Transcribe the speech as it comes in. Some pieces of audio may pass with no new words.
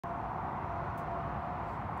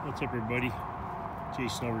What's up, everybody?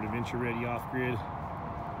 Jason over at Adventure Ready Off-Grid.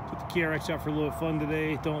 Took the KRX out for a little fun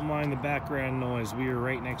today. Don't mind the background noise. We are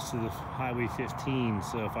right next to the Highway 15,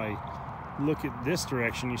 so if I look at this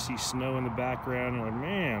direction, you see snow in the background. You're like,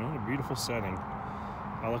 man, what a beautiful setting.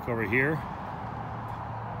 I look over here,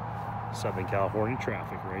 Southern California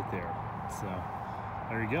traffic right there. So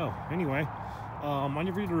there you go. Anyway, I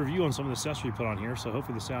never did a review on some of the accessory we put on here, so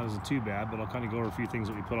hopefully the sound isn't too bad, but I'll kind of go over a few things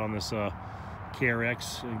that we put on this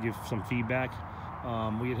KRX and give some feedback.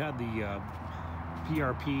 We had the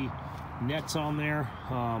PRP nets on there.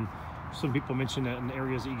 Some people mentioned that in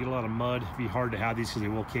areas that you get a lot of mud, it'd be hard to have these because they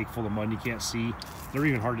will cake full of mud and you can't see. They're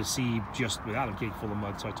even hard to see just without a cake full of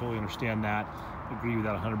mud, so I totally understand that. Agree with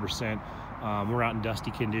that 100%. We're out in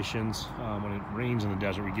dusty conditions. When it rains in the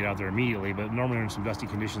desert, we get out there immediately, but normally we're in some dusty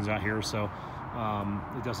conditions out here, so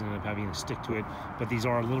it doesn't end up having to stick to it. But these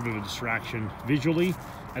are a little bit of a distraction visually.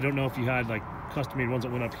 I don't know if you had like custom-made ones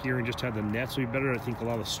that went up here and just had the nets, so you better, I think, a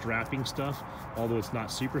lot of the strapping stuff, although it's not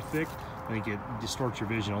super thick. I think it distorts your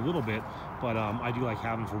vision a little bit, but I do like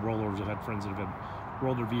having for rollovers. I've had friends that have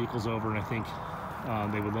rolled their vehicles over, and I think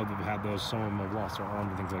they would love to have had those. Some of them have lost their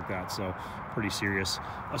arms and things like that, so pretty serious.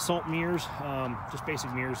 Assault mirrors, just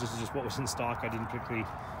basic mirrors. This is just what was in stock. I didn't particularly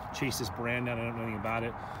chase this brand down. I don't know anything about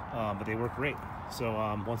it, but they work great. So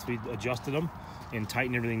once we adjusted them and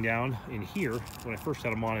tightened everything down in here, when I first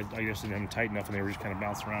had them on, I just didn't have them tight enough and they were just kind of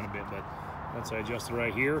bouncing around a bit, but once I adjusted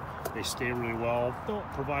right here, they stay really well. Don't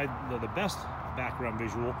provide the best background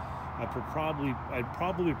visual. I'd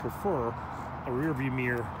probably prefer a rear view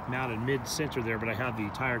mirror mounted mid-center there, but I have the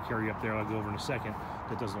tire carry up there I'll go over in a second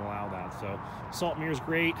that doesn't allow that. So assault mirror is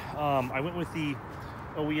great. I went with the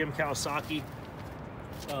OEM Kawasaki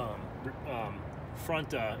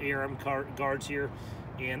front ARM guards here,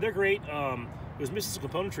 and they're great. It was missing some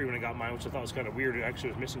componentry when I got mine, which I thought was kind of weird. It actually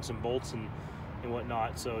was missing some bolts and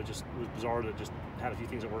whatnot, so it was bizarre that just had a few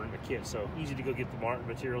things that weren't in the kit. So easy to go get the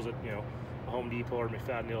materials at, you know, a Home Depot or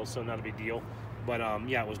McFadden, so not a big deal. But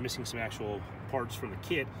yeah, it was missing some actual parts from the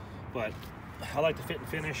kit. But I like the fit and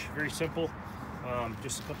finish, very simple.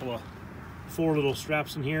 Just a couple of 4 little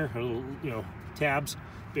straps in here, or little, you know, tabs,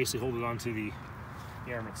 basically hold it onto the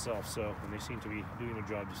arm itself. So, and they seem to be doing their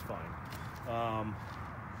job just fine.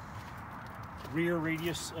 Rear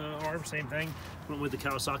radius arm, same thing. Went with the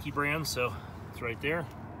Kawasaki brand, so it's right there.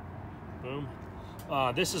 Boom.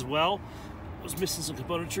 This as well was missing some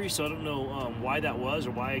componentry, so I don't know why that was,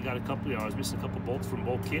 or why I got a couple. You know, I was missing a couple bolts from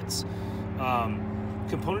both kits.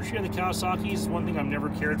 Componentry on the Kawasaki's is one thing I've never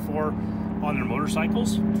cared for on their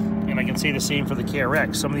motorcycles, and I can say the same for the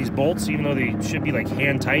KRX. Some of these bolts, even though they should be like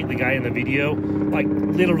hand tight, the guy in the video like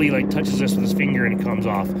literally like touches this with his finger and it comes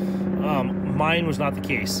off. Mine was not the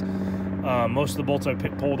case. Most of the bolts I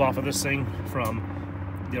pulled off of this thing from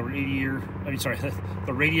the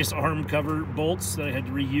the radius arm cover bolts that I had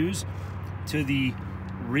to reuse to the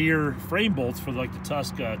rear frame bolts for like the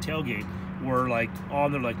Tusk tailgate were like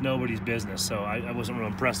on there like nobody's business. So I wasn't real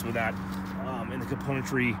impressed with that. And the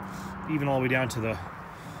componentry, even all the way down to the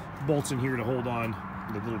bolts in here to hold on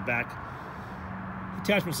the little back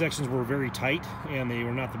attachment sections, were very tight, and they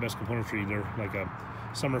were not the best componentry. They're like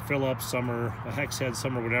some are Phillips, some are a hex head,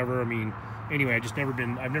 some are whatever. I mean, anyway, I've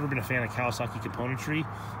never been a fan of Kawasaki componentry,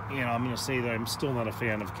 and I'm going to say that I'm still not a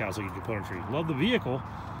fan of Kawasaki componentry. Love the vehicle,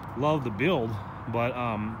 love the build, but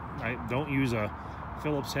I don't use a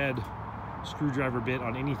Phillips head screwdriver bit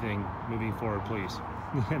on anything moving forward, please.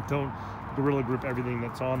 Don't gorilla grip everything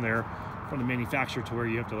that's on there from the manufacturer to where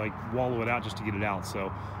you have to like wallow it out just to get it out. So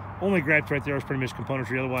only gripe right there is pretty much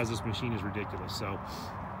componentry. Otherwise, this machine is ridiculous. So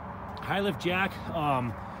high lift jack.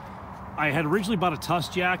 I had originally bought a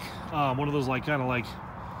Tusk jack, one of those like kind of like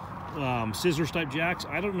scissors type jacks.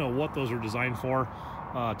 I don't know what those are designed for.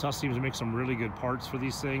 Tusk seems to make some really good parts for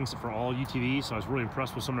these things for all UTVs, so I was really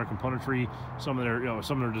impressed with some of their componentry, some of their, you know,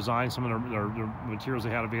 some of their design, some of their materials they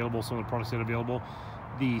had available, some of the products they had available.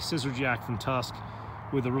 The scissor jack from Tusk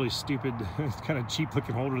with a really stupid, kind of cheap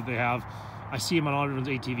looking holder that they have. I see them on all everyone's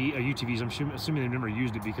UTVs. I'm assuming they've never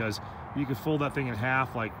used it, because you could fold that thing in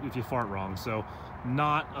half like if you fart wrong. So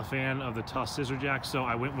not a fan of the Tusk scissor jack, so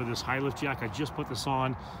I went with this high lift jack. I just put this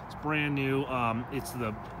on. It's brand new. It's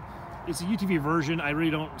a UTV version. I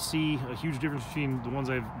really don't see a huge difference between the ones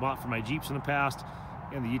I've bought for my Jeeps in the past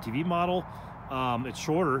and the UTV model. It's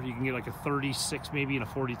shorter. You can get like a 36 maybe and a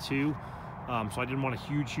 42. So I didn't want a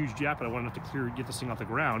huge jack, but I wanted to get this thing off the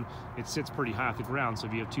ground. It sits pretty high off the ground, so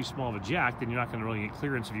if you have too small of a jack, then you're not going to really get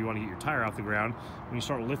clearance if you want to get your tire off the ground. When you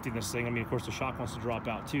start lifting this thing, I mean, of course, the shock wants to drop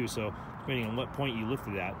out too, so depending on what point you lift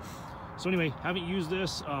it at. So anyway, haven't used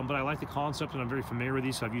this, but I like the concept and I'm very familiar with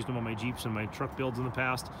these. So I've used them on my Jeeps and my truck builds in the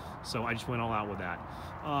past. So I just went all out with that.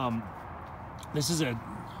 This is I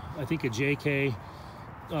think a JK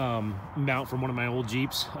mount from one of my old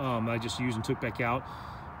Jeeps that I just used and took back out.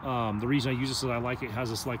 The reason I use this is I like it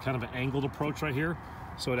has this like kind of an angled approach right here.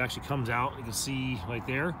 So it actually comes out, you can see right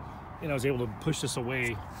there. And I was able to push this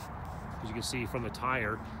away, as you can see, from the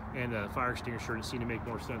tire and the fire extinguisher, and it seemed to make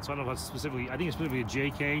more sense. So I don't know if that's specifically, I think it's specifically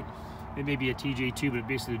a JK. It may be a TJ2, but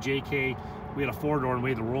basically the JK, we had a 4-door and the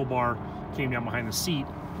way the roll bar came down behind the seat.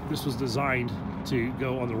 This was designed to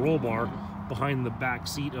go on the roll bar behind the back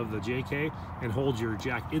seat of the JK and hold your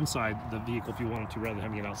jack inside the vehicle if you wanted to, rather than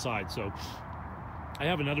having it outside. So I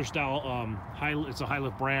have another style, it's a high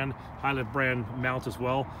lift brand mount as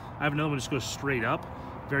well. I have another one that just goes straight up.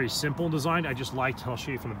 Very simple design. I just liked, I'll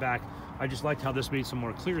show you from the back, I just liked how this made some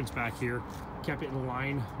more clearance back here, kept it in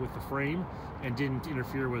line with the frame, and didn't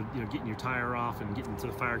interfere with, you know, getting your tire off and getting to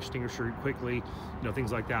the fire extinguisher quickly, you know,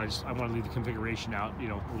 things like that. I want to leave the configuration out, you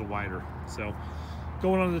know, a little wider. So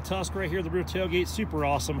going on to the Tusk right here, the rear tailgate, super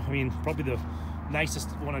awesome. I mean, probably the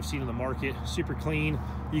nicest one I've seen in the market. Super clean.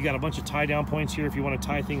 You got a bunch of tie down points here if you want to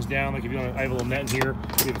tie things down. Like if you want to, I have a little net in here.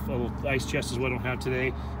 We have a little ice chest is what I don't have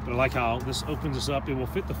today, but I like how this opens this up. It will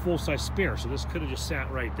fit the full size spare. So this could have just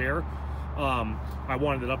sat right there. I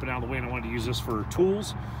wanted it up and out of the way, and I wanted to use this for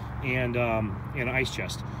tools and an ice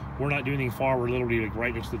chest. We're not doing anything far. We're literally like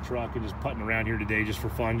right next to the truck and just putting around here today, just for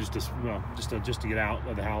fun, just to get out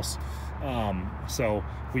of the house. So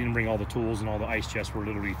we didn't bring all the tools and all the ice chests. We're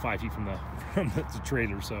literally 5 feet from the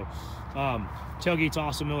trailer. So tailgate's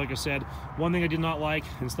awesome though. Like I said, one thing I did not like,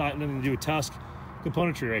 and it's not nothing to do with Tusk,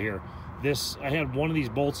 componentry right here. I had one of these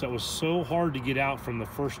bolts that was so hard to get out from the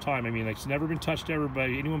first time. I mean, it's never been touched ever by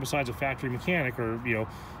anyone besides a factory mechanic or, you know,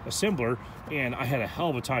 assembler, and I had a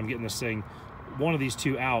hell of a time getting this thing, one of these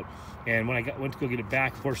two out. And when I went to go get it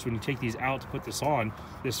back, of course, when you take these out to put this on,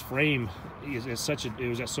 this frame it was at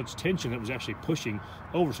such tension that it was actually pushing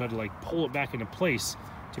over, so I had to like pull it back into place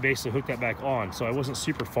to basically hook that back on. So I wasn't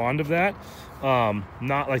super fond of that.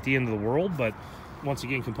 Not like the end of the world, but once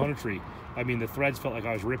again, componentry. I mean, the threads felt like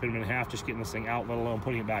I was ripping them in half just getting this thing out, let alone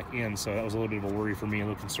putting it back in. So that was a little bit of a worry for me, a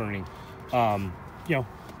little concerning. You know,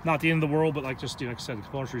 not the end of the world, but like just, you know, like I said, the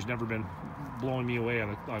componentry's never been blowing me away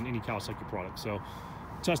on any Kawasaki product. So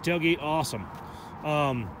Tusk tailgate, awesome.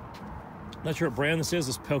 Not sure what brand this is.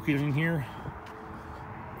 Let's poke it in here.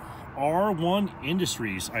 R1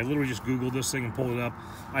 Industries. I literally just Googled this thing and pulled it up.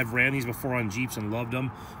 I've ran these before on Jeeps and loved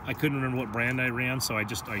them. I couldn't remember what brand I ran, so I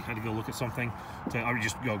had to go look at something. I would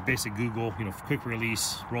just go basic Google, you know, quick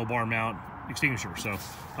release, roll bar mount, extinguisher. So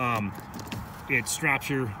it straps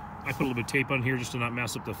your, I put a little bit of tape on here just to not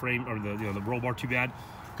mess up the frame or the roll bar too bad.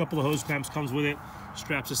 A couple of hose clamps comes with it,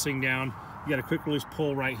 straps this thing down. You got a quick release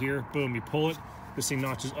pull right here. Boom, you pull it. This thing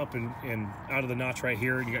notches up and out of the notch right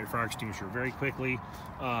here, and you got your fire extinguisher very quickly.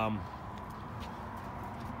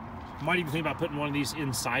 Might even think about putting one of these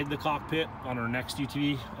inside the cockpit on our next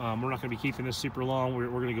UTV. We're not going to be keeping this super long. We're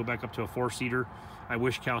going to go back up to a 4-seater. I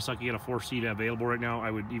wish Kawasaki had a 4-seater available right now.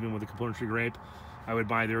 I would, even with the componentry grape, I would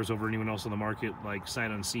buy theirs over anyone else on the market, like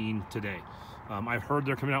sight unseen today. I've heard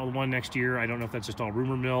they're coming out with one next year. I don't know if that's just all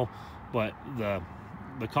rumor mill, but the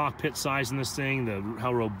cockpit size in this thing,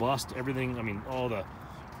 how robust everything, I mean, all the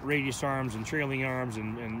radius arms and trailing arms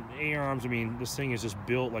and A-arms, I mean, this thing is just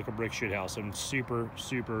built like a brick shit house. I'm super,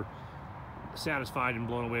 super satisfied and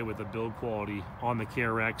blown away with the build quality on the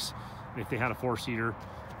KRX. And if they had a 4-seater,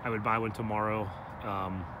 I would buy one tomorrow.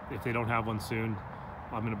 If they don't have one soon,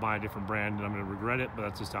 I'm going to buy a different brand and I'm going to regret it, but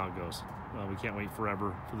that's just how it goes. We can't wait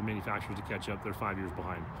forever for the manufacturers to catch up. They're 5 years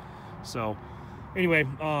behind. So anyway,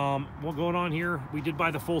 what's going on here? We did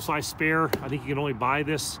buy the full-size spare. I think you can only buy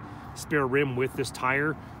this spare rim with this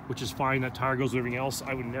tire, which is fine. That tire goes with everything else.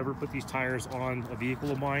 I would never put these tires on a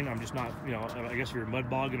vehicle of mine. I'm just not, you know, I guess if you're mud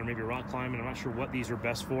bogging or maybe rock climbing, I'm not sure what these are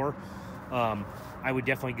best for. I would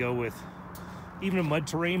definitely go with even a mud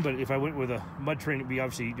terrain, but if I went with a mud terrain, it'd be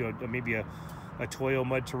obviously, you know, maybe a Toyo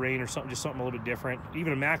mud terrain or something, just something a little bit different.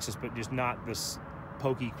 Even a Maxxis, but just not this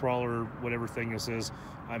pokey crawler, whatever thing this is.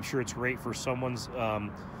 I'm sure it's great for someone's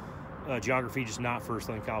geography, just not for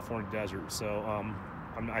Southern California desert. So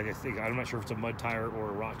I'm not sure if it's a mud tire or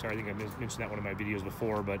a rock tire. I think I mentioned that in one of my videos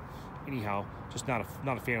before, but anyhow, just not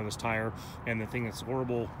a fan of this tire. And the thing that's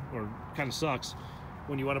horrible or kind of sucks,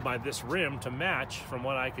 when you want to buy this rim to match, from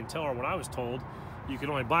what I can tell or what I was told, you can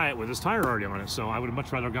only buy it with this tire already on it. So I would have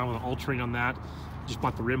much rather gone with an all-terrain on that. Just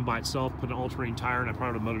bought the rim by itself, put an all-terrain tire, and I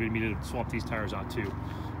probably would have motivated me to swap these tires out too.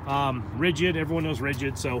 Rigid, everyone knows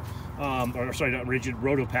Rigid, so or sorry, not Rigid,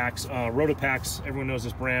 Rotopax. Rotopax, everyone knows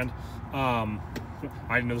this brand.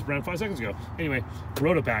 I didn't know this brand 5 seconds ago. Anyway,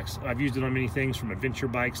 Rotopax. I've used it on many things, from adventure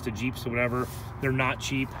bikes to Jeeps to whatever. They're not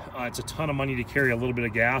cheap. It's a ton of money to carry a little bit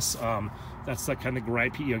of gas. That's the kind of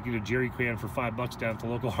gripe. You know, get a jerry can for $5 down at the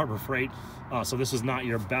local Harbor Freight. So this is not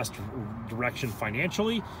your best direction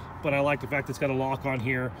financially, but I like the fact that it's got a lock on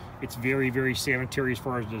here. It's very, very sanitary as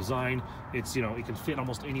far as design. It's, you know, it can fit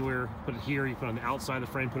almost anywhere. Put it here, you put it on the outside of the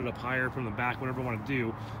frame, put it up higher, put it on the back, whatever you want to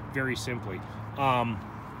do, very simply.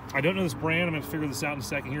 I don't know this brand. I'm going to figure this out in a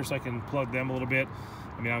second here so I can plug them a little bit.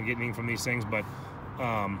 I mean, I don't get anything from these things, but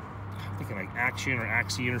I'm thinking like Action or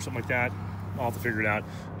Axion or something like that. I'll have to figure it out.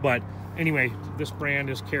 But anyway, this brand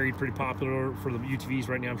is carried pretty popular for the UTVs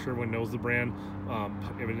right now. I'm sure everyone knows the brand.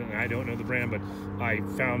 Evidently, I don't know the brand, but I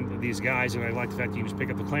found these guys, and I like the fact that you can just pick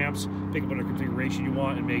up the clamps, pick up whatever configuration you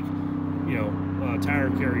want, and make, you know, tire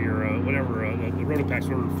carrier, whatever, the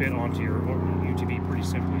Rotopax order fit onto your UTV pretty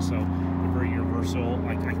simply. So they're very universal.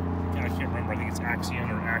 I can't remember. I think it's Axion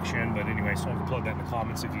or Action, but anyway, so I can plug that in the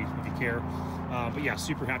comments if you care. But yeah,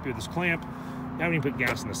 super happy with this clamp. I haven't even put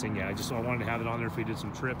gas in this thing yet. I wanted to have it on there if we did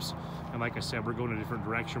some trips. And like I said, we're going a different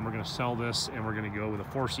direction. We're going to sell this, and we're going to go with a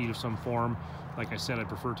 4-seat of some form. Like I said, I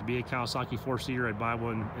prefer it to be a Kawasaki 4-seater. I'd buy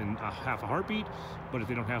one in half a heartbeat. But if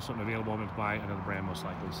they don't have something available, I'm going to buy another brand most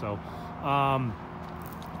likely. So,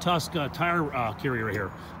 Tusk tire carrier right here.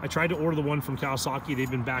 I tried to order the one from Kawasaki. They've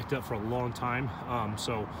been backed up for a long time.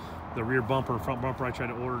 So the rear bumper and front bumper I tried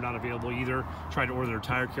to order, not available either. Tried to order their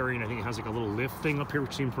tire carrier, and I think it has like a little lift thing up here,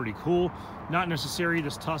 which seemed pretty cool. Not necessary.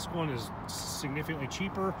 This Tusk one is significantly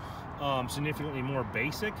cheaper, significantly more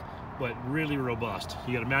basic, but really robust.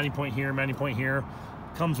 You got a mounting point here, mounting point here.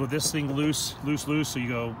 Comes with this thing loose. So you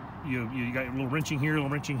go, you got a little wrenching here, little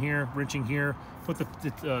wrenching here, wrenching here. Put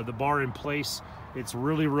the bar in place. It's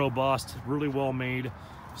really robust, really well made.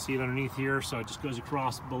 See it underneath here, so it just goes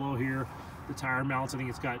across below here. The tire mounts, I think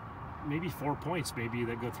it's got maybe 4 points maybe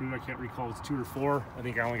that go through. I can't recall if it's 2 or 4. I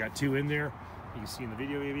think I only got 2 in there. You can see in the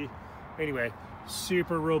video maybe. Anyway,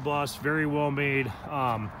 super robust, very well made.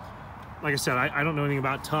 Like I said, I don't know anything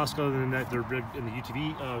about Tusk other than that they're big in the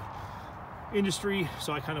UTV industry,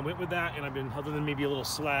 so I kind of went with that. And I've been, other than maybe a little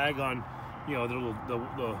slag on, you know, the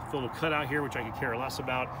little cutout here, which I could care less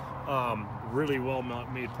about. Really well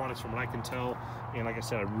made products from what I can tell. And like I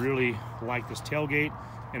said, I really like this tailgate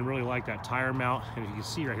and really like that tire mount. And if you can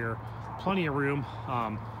see right here, plenty of room.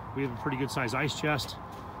 We have a pretty good sized ice chest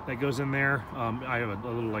that goes in there. I have a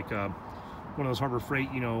little like one of those Harbor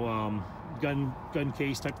Freight, you know, gun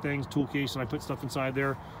case type things, tool case, and I put stuff inside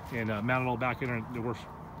there and mount it all back in, and it works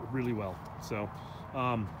really well. So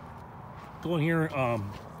going here,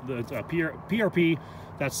 the PRP,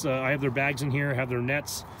 that's I have their bags in here, have their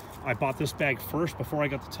nets. I bought this bag first before I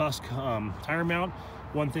got the Tusk tire mount.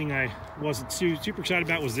 One thing I wasn't super excited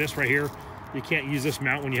about was this right here. You can't use this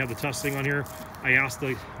mount when you have the Tusk thing on here. I asked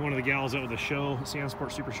one of the gals out with the show, Sand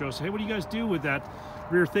Sport Super Show, so hey, what do you guys do with that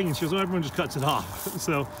rear thing? And she goes, oh, everyone just cuts it off.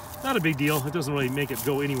 So not a big deal. It doesn't really make it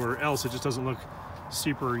go anywhere else. It just doesn't look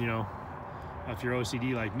super, you know, if you're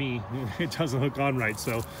OCD like me, it doesn't hook on right.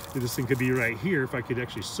 So this thing could be right here. If I could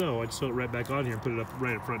actually sew, I'd sew it right back on here and put it up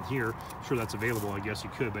right up front here. I'm sure that's available. I guess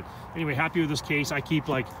you could. But anyway, happy with this case. I keep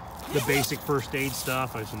like the basic first aid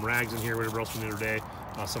stuff. I have some rags in here, whatever else from the other day.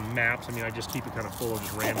 Some maps. I mean, I just keep it kind of full of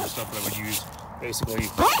just random stuff that I would use basically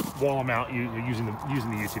while I'm out using the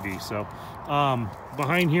UTV. So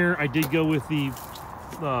behind here, I did go with the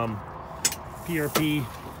PRP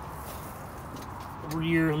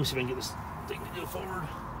rear. Let me see if I can get this thing to go forward.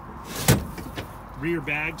 Rear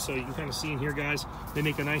bag, so you can kind of see in here, guys, they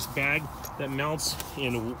make a nice bag that mounts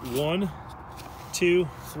in 1, 2,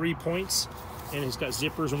 3 points, and it's got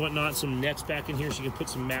zippers and whatnot, some nets back in here, so you can put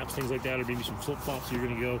some maps, things like that, or maybe some flip-flops. So you're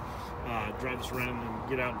going to go drive this around and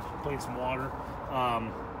get out and play in some water.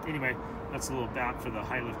 Anyway, that's a little back for the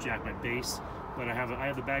high lift jack, my base. But I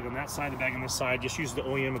have the bag on that side, the bag on this side. Just use the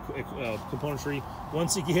OEM componentry.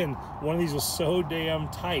 Once again, one of these was so damn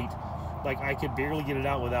tight, like I could barely get it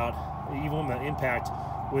out without, even on the impact,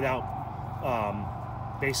 without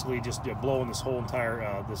basically just blowing this whole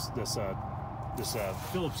entire this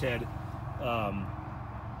Phillips head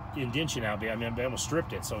indention out. I mean, I almost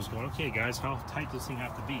stripped it. So I was going, okay, guys, how tight does this thing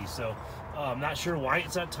have to be? So I'm not sure why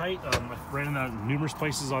it's that tight. I've ran it out numerous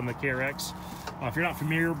places on the KRX. If you're not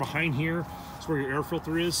familiar, behind here is where your air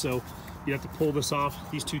filter is. So you have to pull this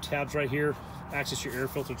off. These 2 tabs right here access your air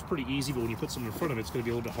filter. It's pretty easy, but when you put something in front of it, it's going to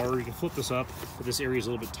be a little bit harder. You can flip this up, but this area is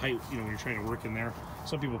a little bit tight, you know, when you're trying to work in there.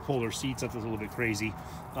 Some people pull their seats up. That's a little bit crazy.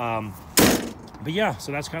 But yeah,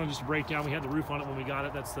 so that's kind of just a breakdown. We had the roof on it when we got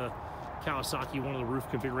it. That's the Kawasaki, one of the roof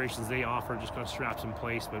configurations they offer. Just kind of straps in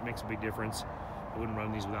place, but it makes a big difference. I wouldn't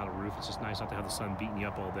run these without a roof. It's just nice not to have the sun beating you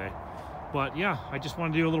up all day. But yeah, I just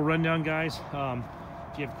want to do a little rundown, guys.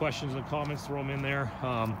 If you have questions in the comments, throw them in there.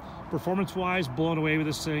 Performance-wise, blown away with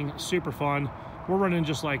this thing. Super fun. We're running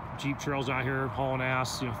just like Jeep trails out here, hauling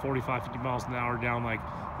ass, 45, 50 miles an hour down like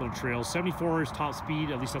little trails. 74 is top speed,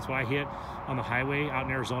 at least that's what I hit on the highway. Out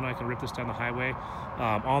in Arizona, I can rip this down the highway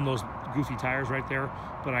on those goofy tires right there.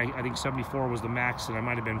 But I think 74 was the max, and I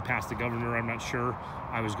might have been past the governor, I'm not sure.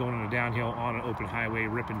 I was going in a downhill on an open highway,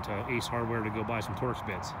 ripping to Ace Hardware to go buy some Torx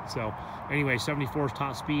bits. So anyway, 74 is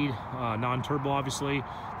top speed, non-turbo obviously.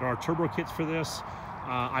 There are turbo kits for this.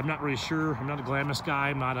 I'm not really sure. I'm not a glamorous guy,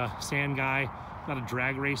 I'm not a sand guy, not a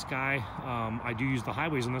drag race guy. I do use the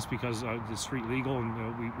highways on this because it's street legal,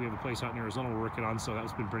 and we have a place out in Arizona we're working on, so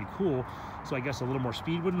that's been pretty cool. So I guess a little more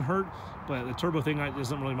speed wouldn't hurt, but the turbo thing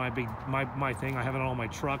isn't really my thing. I have it on all my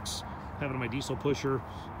trucks, I have it on my diesel pusher.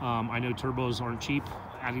 I know turbos aren't cheap.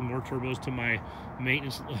 Adding more turbos to my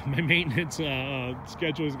maintenance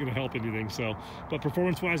schedule isn't going to help anything. So, but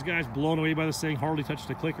performance-wise, guys, blown away by this thing. Hardly touch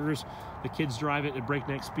the clickers. The kids drive it at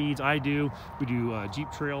breakneck speeds. I do. We do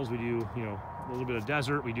Jeep trails. We do a little bit of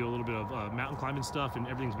desert. We do a little bit of mountain climbing stuff, and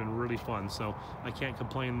everything's been really fun. So I can't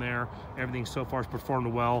complain there. Everything so far has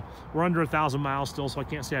performed well. We're under 1,000 miles still, so I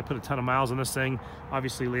can't say I put a ton of miles on this thing.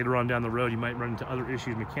 Obviously, later on down the road, you might run into other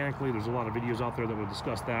issues mechanically. There's a lot of videos out there that will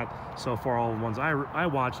discuss that. So far, all the ones I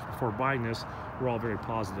watched before buying this were all very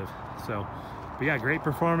positive. So, but yeah, great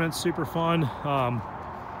performance, super fun.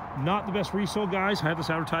 Not the best resale, guys. I have this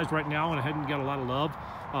advertised right now, and I hadn't got a lot of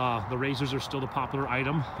love. The razors are still the popular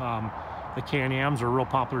item. The Can-Ams are real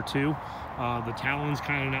popular too. The Talons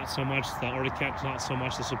kind of not so much. The Arctic Cat's not so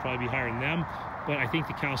much. This will probably be higher than them. But I think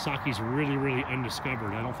the Kawasaki's really, really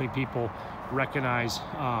undiscovered. I don't think people recognize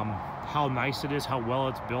how nice it is, how well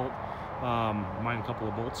it's built. Mine a couple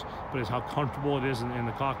of bolts, but it's how comfortable it is in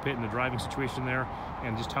the cockpit and the driving situation there,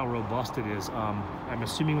 and just how robust it is. I'm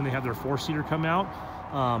assuming when they have their 4-seater come out,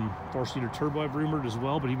 4-seater turbo I've rumored as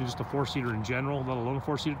well, but even just a 4-seater in general, let alone a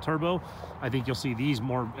 4-seater turbo, I think you'll see these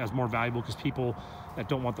as more valuable, because people that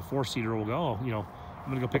don't want the 4-seater will go, I'm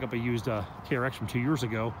gonna go pick up a used KRX from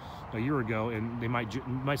a year ago, and they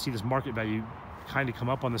might see this market value kind of come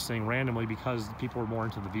up on this thing randomly because people are more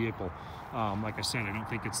into the vehicle. Like I said, I don't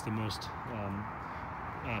think it's the most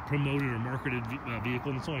promoted or marketed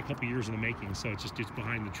vehicle, and it's only a couple years in the making, so it's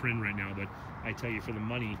behind the trend right now. But I tell you, for the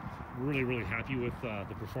money, really, really happy with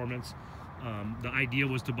the performance. The idea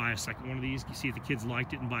was to buy a second one of these, see if the kids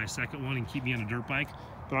liked it, and buy a second one and keep me on a dirt bike.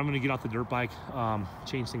 But I'm going to get off the dirt bike,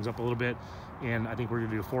 change things up a little bit, and I think we're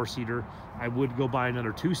going to do a 4-seater. I would go buy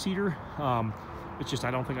another 2-seater. It's just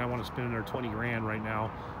I don't think I want to spend another 20 grand right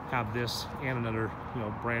now, have this and another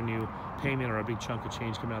brand new payment or a big chunk of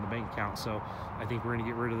change coming out of the bank account. So I think we're going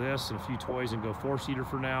to get rid of this and a few toys and go 4-seater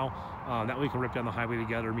for now. That way we can rip down the highway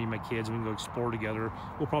together, me and my kids, and we can go explore together.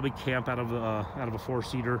 We'll probably camp out of a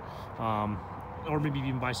 4-seater, or maybe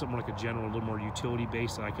even buy something like a general, a little more utility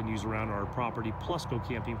base that I can use around our property, plus go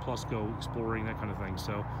camping, plus go exploring, that kind of thing.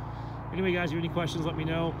 So anyway, guys, if you have any questions, let me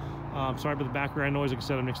know. Sorry about the background noise. Like I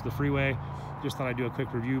said, I'm next to the freeway. Just thought I'd do a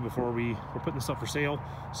quick review before we're putting this up for sale.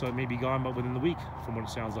 So it may be gone, but within the week, from what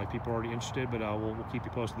it sounds like. People are already interested, but we'll keep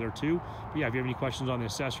you posted there too. But yeah, if you have any questions on the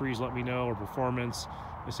accessories, let me know, or performance.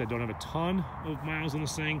 Like I said, don't have a ton of miles on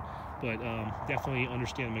this thing, but definitely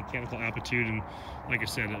understand the mechanical aptitude. And like I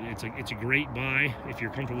said, it's a great buy if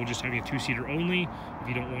you're comfortable just having a 2-seater only, if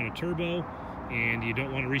you don't want a turbo, and you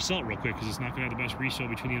don't want to resell it real quick, because it's not going to have the best resale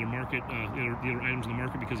between the other items in the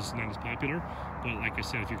market, because it's not as popular. But like I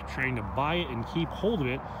said, if you're trying to buy it and keep hold of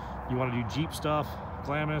it, you want to do Jeep stuff,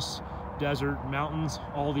 Glamis, desert, mountains,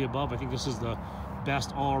 all the above. I think this is the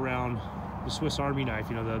best all around, the Swiss Army knife,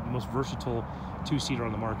 the most versatile 2-seater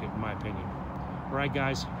on the market, in my opinion. All right,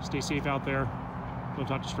 guys, stay safe out there. Don't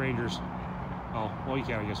talk to strangers. Oh, well, you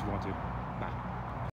can, I guess, if you want to.